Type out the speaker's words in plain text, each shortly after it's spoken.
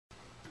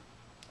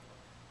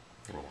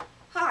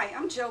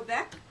Joe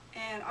Beck,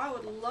 and I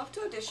would love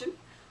to audition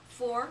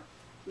for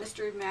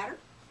Mystery of Matter,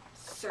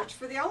 Search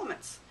for the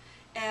Elements.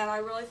 And I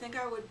really think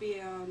I would be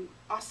an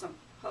awesome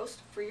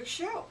host for your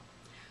show.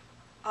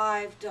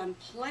 I've done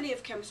plenty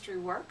of chemistry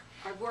work.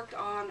 I've worked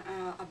on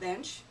a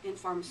bench in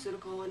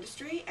pharmaceutical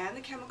industry and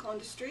the chemical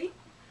industry.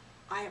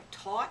 I have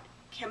taught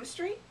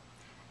chemistry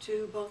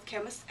to both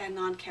chemists and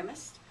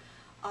non-chemists.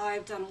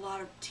 I've done a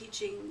lot of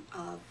teaching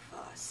of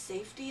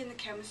safety in the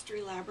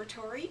chemistry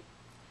laboratory.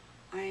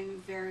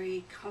 I'm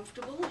very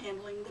comfortable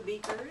handling the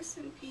beakers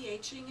and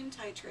pHing and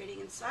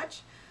titrating and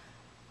such.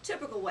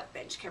 Typical wet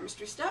bench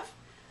chemistry stuff.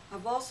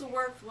 I've also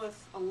worked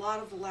with a lot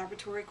of the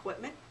laboratory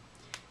equipment.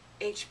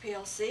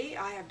 HPLC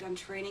I have done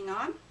training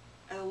on,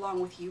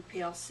 along with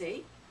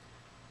UPLC.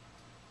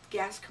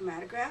 Gas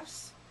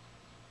chromatographs,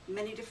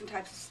 many different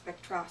types of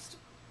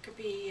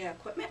spectroscopy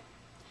equipment.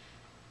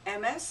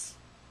 MS,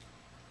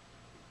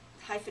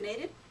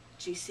 hyphenated,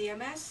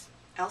 GCMS,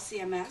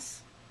 LCMS.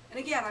 And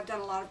again, I've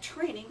done a lot of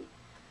training,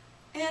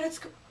 and it's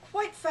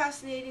quite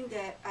fascinating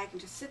that I can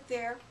just sit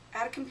there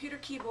at a computer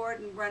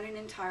keyboard and run an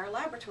entire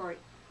laboratory,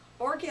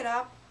 or get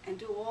up and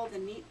do all the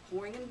neat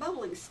pouring and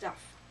bubbling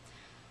stuff.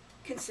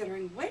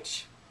 Considering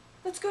which,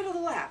 let's go to the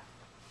lab.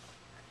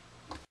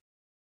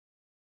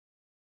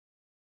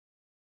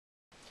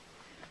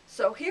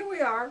 So here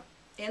we are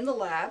in the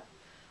lab.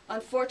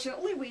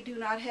 Unfortunately, we do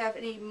not have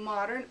any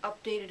modern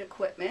updated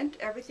equipment.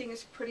 Everything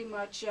is pretty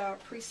much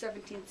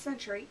pre-17th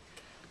century,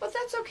 but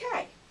that's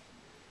okay.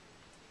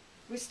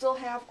 We still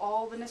have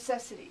all the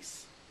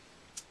necessities.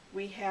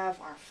 We have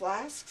our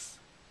flasks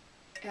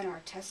and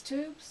our test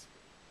tubes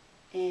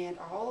and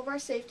all of our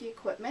safety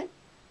equipment.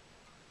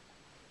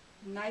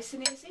 Nice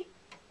and easy.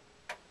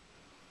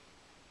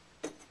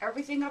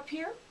 Everything up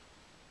here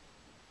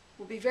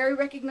will be very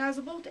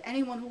recognizable to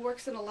anyone who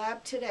works in a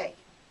lab today.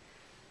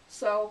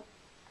 So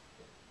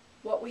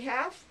what we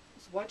have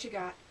is what you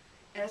got,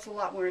 and it's a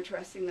lot more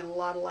interesting than a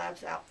lot of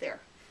labs out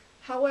there.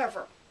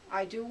 However,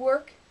 I do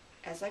work,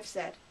 as I've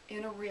said,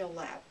 in a real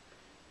lab.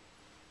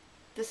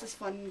 This is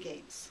fun and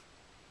games.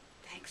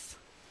 Thanks.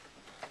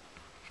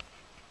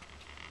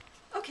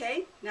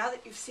 Okay, now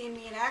that you've seen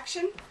me in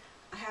action,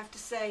 I have to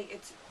say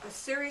it's a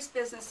serious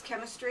business,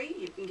 chemistry.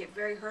 You can get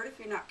very hurt if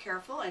you're not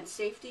careful, and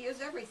safety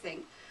is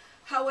everything.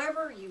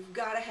 However, you've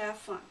got to have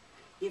fun.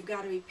 You've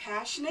got to be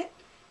passionate.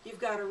 You've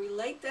got to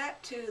relate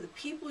that to the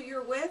people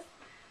you're with.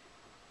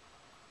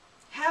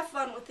 Have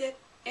fun with it.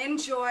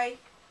 Enjoy.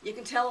 You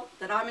can tell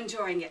that I'm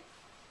enjoying it.